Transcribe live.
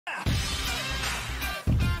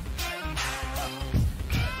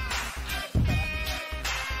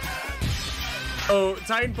So,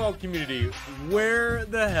 Titanfall community, where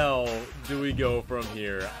the hell do we go from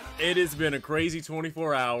here? It has been a crazy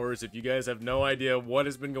 24 hours. If you guys have no idea what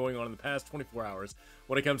has been going on in the past 24 hours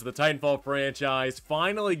when it comes to the Titanfall franchise,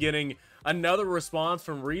 finally getting another response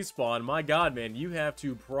from Respawn. My god, man, you have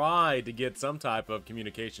to pry to get some type of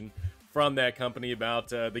communication from that company about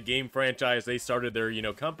the game franchise they started their,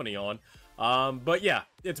 company on. But yeah,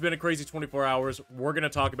 it's been a crazy 24 hours. We're going to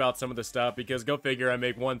talk about some of the stuff because go figure, I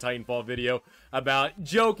make one Titanfall video about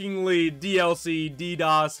jokingly DLC,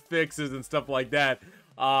 DDoS fixes and stuff like that.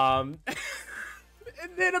 And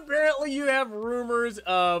then apparently you have rumors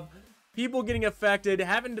of people getting affected,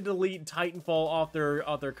 having to delete Titanfall off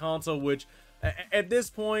their console, which at this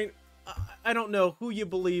point, I don't know who you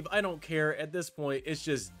believe. I don't care. At this point, it's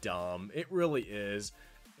just dumb. It really is.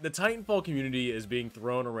 The Titanfall community is being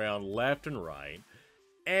thrown around left and right,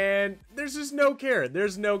 and there's just no care.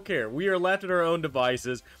 There's no care. We are left at our own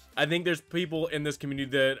devices. I think there's people in this community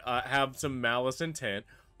that have some malice intent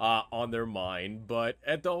on their mind, but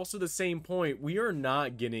at also the same point, we are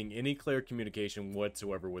not getting any clear communication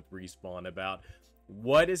whatsoever with Respawn about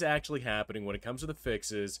what is actually happening when it comes to the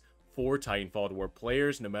fixes for Titanfall, to where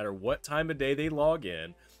players, no matter what time of day they log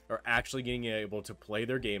in, are actually getting able to play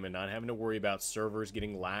their game and not having to worry about servers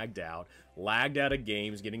getting lagged out of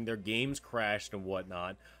games, getting their games crashed and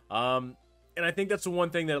whatnot. And I think that's the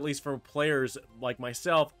one thing that, at least for players like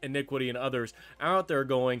myself, Iniquity, and others out there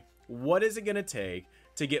going, what is it going to take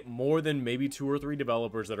to get more than maybe 2 or 3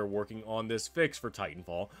 developers that are working on this fix for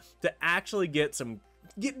Titanfall to actually get some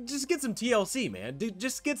TLC, man.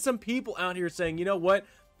 Just get some people out here saying, you know what,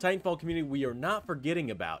 Titanfall community, we are not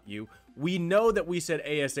forgetting about you. We know that we said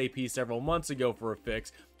ASAP several months ago for a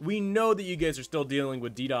fix. We know that you guys are still dealing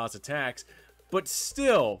with DDoS attacks, but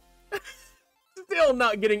still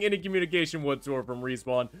not getting any communication whatsoever from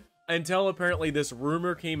Respawn until apparently this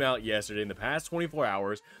rumor came out yesterday in the past 24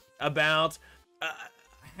 hours about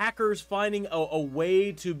hackers finding a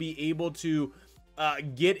way to be able to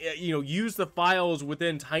use the files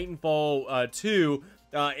within Titanfall 2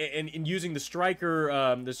 and using the Striker,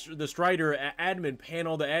 the Strider admin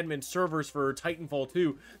panel, the admin servers for Titanfall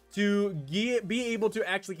 2 to be able to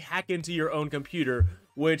actually hack into your own computer,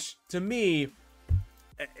 which to me,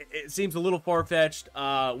 it seems a little far-fetched.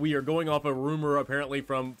 We are going off a rumor apparently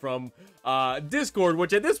from Discord,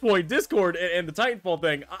 which at this point, Discord and the Titanfall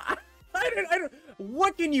thing, I don't,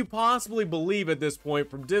 what can you possibly believe at this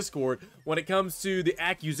point from Discord when it comes to the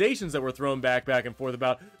accusations that were thrown back and forth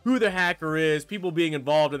about who the hacker is, people being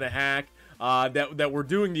involved in the hack, that were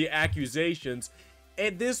doing the accusations?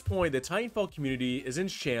 At this point, the Titanfall community is in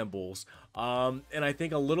shambles, and I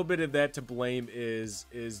think a little bit of that to blame is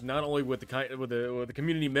not only with the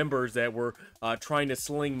community members that were trying to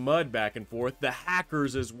sling mud back and forth, the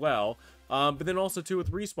hackers as well. But then also too with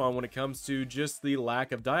Respawn when it comes to just the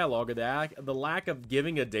lack of dialogue, or the lack of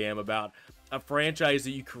giving a damn about a franchise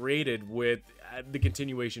that you created with the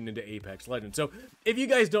continuation into Apex Legends. So if you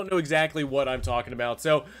guys don't know exactly what I'm talking about,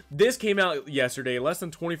 so this came out yesterday, less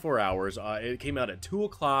than 24 hours. It came out at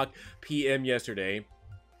 2:00 p.m. yesterday.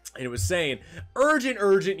 And it was saying, urgent,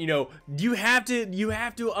 you have to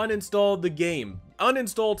uninstall the game.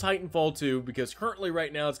 Uninstall Titanfall 2 because currently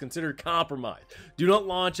right now it's considered compromised. Do not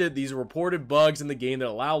launch it. These are reported bugs in the game that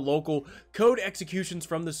allow local code executions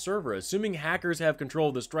from the server. Assuming hackers have control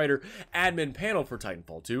of the Strider admin panel for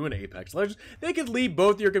Titanfall 2 and Apex Legends, they could leave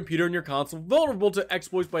both your computer and your console vulnerable to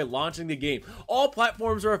exploits by launching the game. All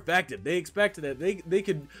platforms are affected. They expect that they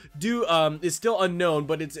could do is still unknown,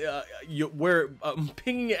 but it's we're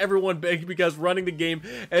pinging everyone big because running the game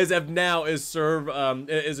as of now is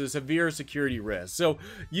a severe security risk. So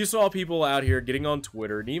you saw people out here getting on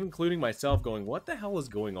Twitter, and even including myself, going, what the hell is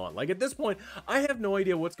going on? Like, at this point, I have no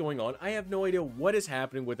idea what's going on. I have no idea what is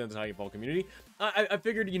happening within the Titanfall community. I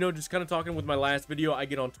figured, just kind of talking with my last video, I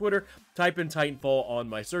get on Twitter, type in Titanfall on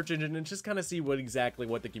my search engine, and just kind of see what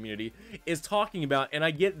the community is talking about. And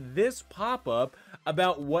I get this pop-up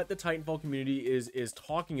about what the Titanfall community is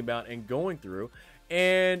talking about and going through.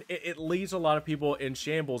 And it leaves a lot of people in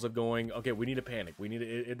shambles of going, okay, we need to panic.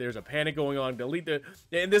 There's a panic going on. Delete the,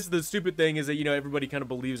 and this is the stupid thing is that, everybody kind of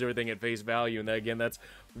believes everything at face value. And that, again, that's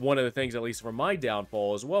one of the things, at least for my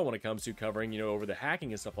downfall as well, when it comes to covering, over the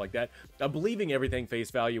hacking and stuff like that. Believing everything face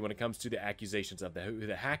value when it comes to the accusations of who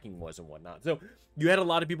the hacking was and whatnot. So you had a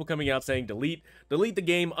lot of people coming out saying, delete the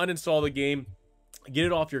game, uninstall the game. get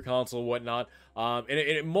it off your console, whatnot.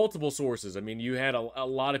 And multiple sources. I mean, you had a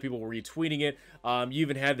lot of people retweeting it. You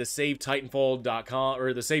even had the SaveTitanfall.com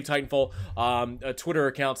or the SaveTitanfall a Twitter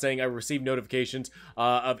account saying, I received notifications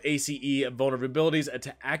of ACE vulnerabilities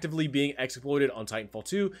actively being exploited on Titanfall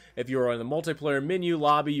 2. If you are on the multiplayer menu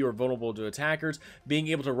lobby, you are vulnerable to attackers being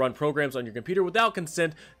able to run programs on your computer without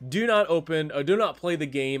consent. Do not play the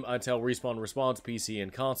game until Respawn responds, PC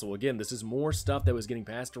and console. Again, this is more stuff that was getting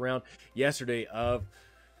passed around yesterday of...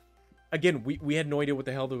 Again, we had no idea what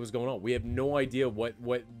the hell that was going on. We have no idea what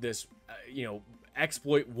this, you know,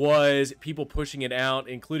 exploit was. People pushing it out,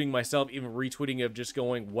 including myself, even retweeting of just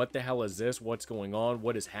going, what the hell is this? What's going on?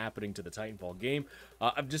 What is happening to the Titanfall game?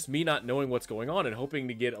 Of just me not knowing what's going on and hoping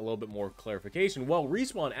to get a little bit more clarification. Well,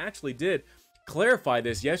 Respawn actually did clarify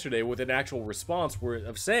this yesterday with an actual response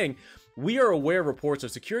of saying, we are aware of reports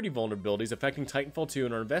of security vulnerabilities affecting Titanfall 2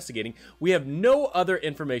 and are investigating. We have no other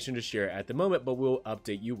information to share at the moment, but we'll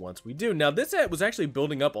update you once we do. Now, this was actually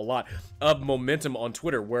building up a lot of momentum on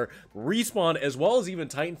Twitter, where Respawn, as well as even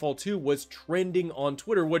Titanfall 2, was trending on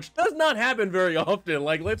Twitter, which does not happen very often.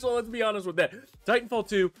 Like, let's be honest with that. Titanfall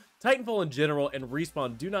 2, Titanfall in general, and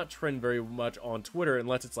Respawn do not trend very much on Twitter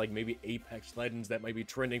unless it's like maybe Apex Legends that might be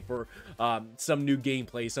trending for some new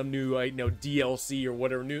gameplay, some new DLC or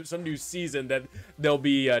whatever, some new season that they'll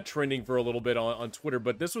be trending for a little bit on Twitter.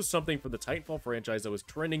 But this was something for the Titanfall franchise that was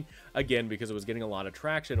trending again because it was getting a lot of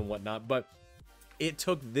traction and whatnot. But it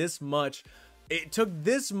took this much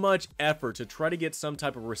effort to try to get some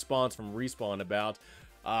type of response from Respawn about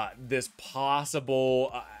this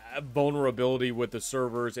possible vulnerability with the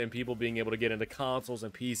servers and people being able to get into consoles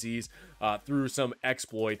and PCs through some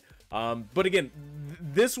exploit. But again,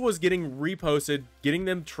 this was getting reposted, getting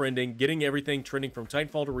them trending, getting everything trending from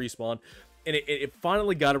Titanfall to Respawn. And it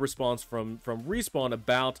finally got a response from Respawn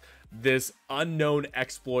about this unknown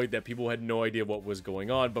exploit that people had no idea what was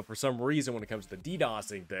going on. But for some reason, when it comes to the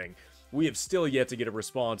DDoSing thing, we have still yet to get a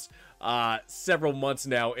response several months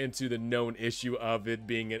now into the known issue of it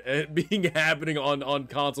being happening on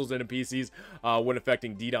consoles and PCs when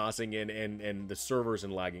affecting DDoSing and the servers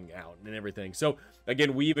and lagging out and everything. So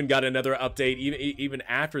again, we even got another update even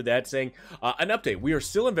after that saying an update. We are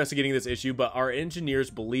still investigating this issue, but our engineers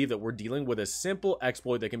believe that we're dealing with a simple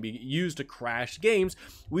exploit that can be used to crash games.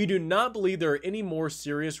 We do not believe there are any more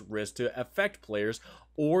serious risks to affect players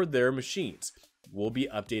or their machines. We'll be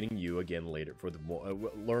updating you again later for the more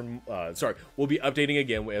we'll be updating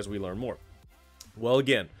again as we learn more. Well,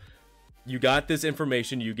 again, you got this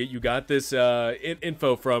information, you got this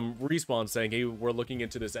info from Respawn saying, hey, we're looking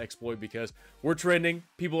into this exploit because we're trending,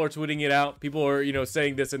 people are tweeting it out, people are, you know,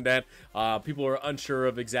 saying this and that, people are unsure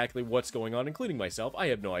of exactly what's going on, including myself. I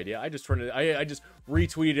have no idea. I just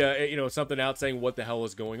retweeted you know, something out saying what the hell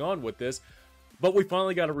is going on with this. But we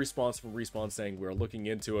finally got a response from Respawn saying we're looking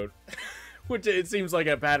into it. Which it seems like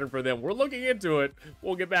a pattern for them. We're looking into it.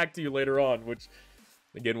 We'll get back to you later on. Which,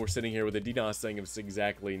 again, we're sitting here with a DDoS thing of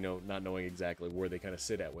exactly not knowing exactly where they kind of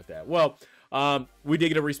sit at with that. Well, we did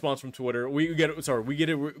get a response from Twitter. We did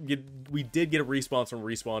get a response from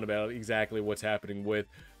Respawn about exactly what's happening with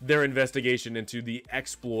their investigation into the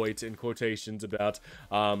exploits in quotations about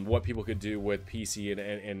what people could do with PC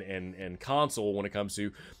and console when it comes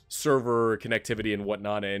to server connectivity and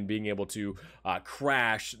whatnot, and being able to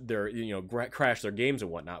crash their games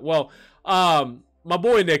and whatnot. Well, my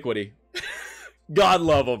boy Iniquity, God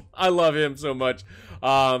love him, I love him so much,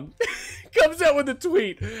 comes out with a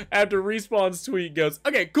tweet after Respawn's tweet goes,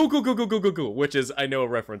 okay, cool, which is, I know, a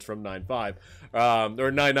reference from 9.5,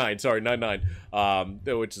 or 9.9, sorry,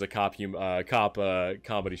 9.9, which is a cop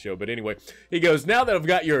comedy show. But anyway, he goes, now that I've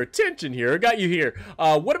got your attention here, got you here,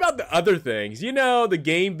 what about the other things? You know, the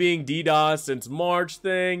game being DDoS since March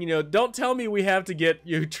thing, you know, don't tell me we have to get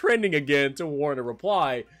you trending again to warrant a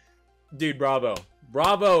reply. Dude, bravo.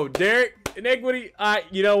 Bravo, Derek, Iniquity,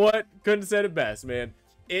 you know what? Couldn't have said it best, man.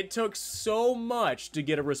 It took so much to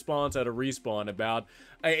get a response out of Respawn about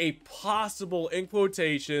a possible, in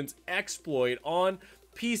quotations, exploit on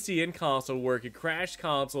PC and console where it could crash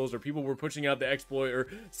consoles, or people were pushing out the exploit or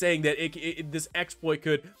saying that this exploit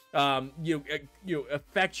could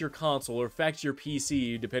affect your console or affect your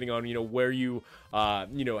PC depending on where you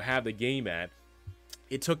have the game at.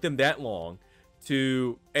 It took them that long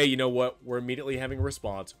to, hey, you know what, we're immediately having a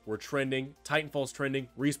response, we're trending, Titanfall's trending,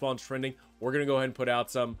 Respawn's trending, we're gonna go ahead and put out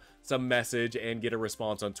some message and get a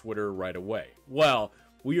response on Twitter right away. Well,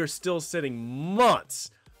 we are still sitting months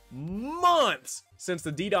since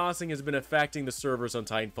the DDoSing has been affecting the servers on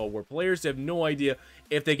Titanfall, where players have no idea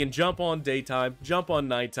if they can jump on daytime, jump on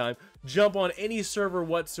nighttime, jump on any server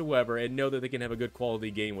whatsoever, and know that they can have a good quality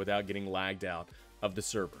game without getting lagged out of the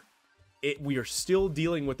server. we are still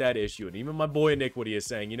dealing with that issue. And even my boy Iniquity is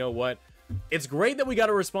saying, you know what? It's great that we got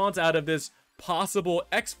a response out of this possible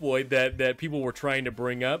exploit that people were trying to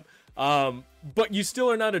bring up. But you still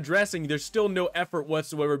are not addressing, there's still no effort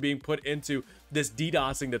whatsoever being put into this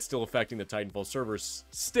DDoSing that's still affecting the Titanfall servers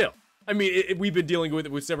still. I mean, we've been dealing with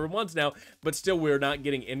it for several months now, but still we're not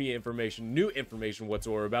getting any information, new information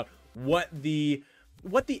whatsoever about what the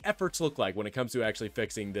efforts look like when it comes to actually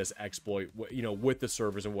fixing this exploit, you know, with the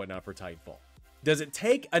servers and whatnot for Titanfall. Does it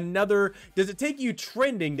take you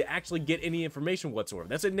trending to actually get any information whatsoever?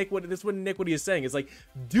 That's what Iniquity is saying. It's like,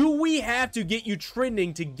 do we have to get you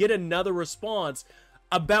trending to get another response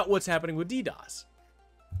about what's happening with DDoS?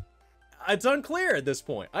 It's unclear at this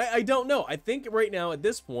point. I don't know. I think right now at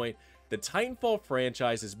this point, the Titanfall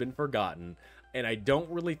franchise has been forgotten, and I don't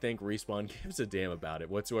really think Respawn gives a damn about it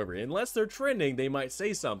whatsoever. Unless they're trending, they might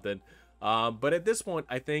say something. But at this point,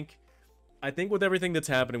 I think with everything that's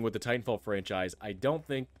happening with the Titanfall franchise, I don't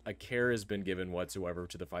think a care has been given whatsoever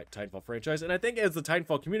to the Titanfall franchise. And I think as the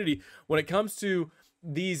Titanfall community, when it comes to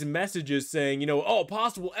these messages saying, you know, oh,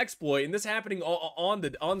 possible exploit, and this happening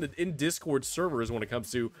in Discord servers when it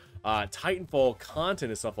comes to Titanfall content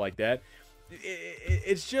and stuff like that,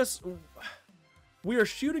 it's just, we are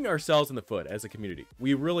shooting ourselves in the foot as a community.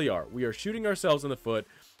 We really are. We are shooting ourselves in the foot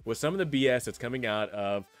with some of the BS that's coming out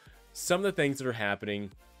of some of the things that are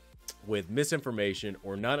happening with misinformation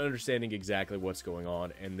or not understanding exactly what's going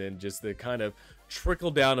on, and then just the kind of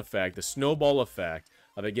trickle-down effect, the snowball effect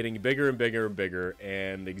of it getting bigger and bigger and bigger,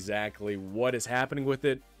 and exactly what is happening with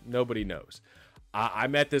it, nobody knows.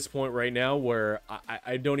 I'm at this point right now where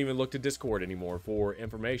I don't even look to Discord anymore for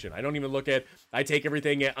information. I don't even look at, I take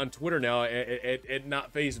everything on Twitter now at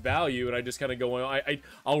not face value, and I just kind of go,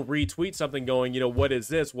 I'll retweet something going, you know, what is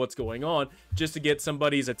this? What's going on? Just to get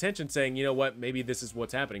somebody's attention saying, you know what, maybe this is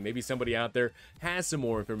what's happening. Maybe somebody out there has some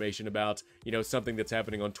more information about, you know, something that's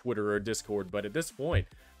happening on Twitter or Discord. But at this point,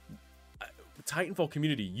 Titanfall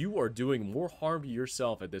community, you are doing more harm to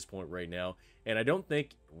yourself at this point right now, and I don't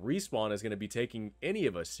think Respawn is going to be taking any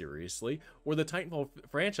of us seriously or the Titanfall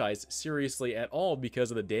franchise seriously at all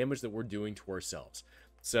because of the damage that we're doing to ourselves.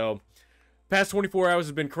 So past 24 hours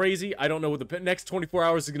has been crazy. I don't know what the next 24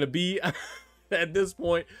 hours is going to be at this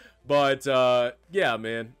point, but yeah,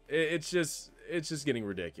 man, it's just getting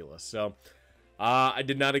ridiculous. So I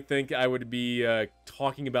did not think I would be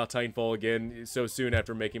talking about Titanfall again so soon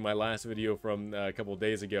after making my last video from a couple of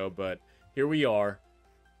days ago, but here we are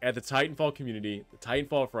at the Titanfall community, the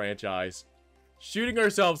Titanfall franchise, shooting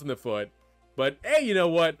ourselves in the foot. But hey, you know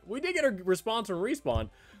what? We did get a response from Respawn.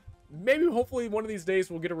 Maybe, hopefully, one of these days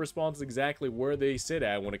we'll get a response exactly where they sit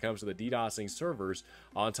at when it comes to the DDoSing servers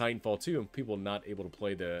on Titanfall 2 and people not able to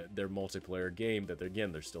play their multiplayer game that,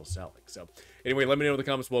 they're still selling. So, anyway, let me know in the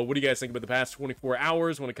comments below. What do you guys think about the past 24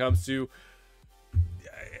 hours when it comes to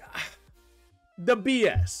the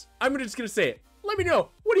BS? I'm just going to say it. Let me know.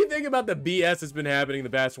 What do you think about the BS that's been happening in the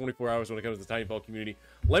past 24 hours when it comes to the Titanfall community?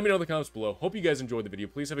 Let me know in the comments below. Hope you guys enjoyed the video.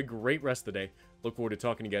 Please have a great rest of the day. Look forward to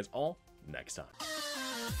talking to you guys all next time.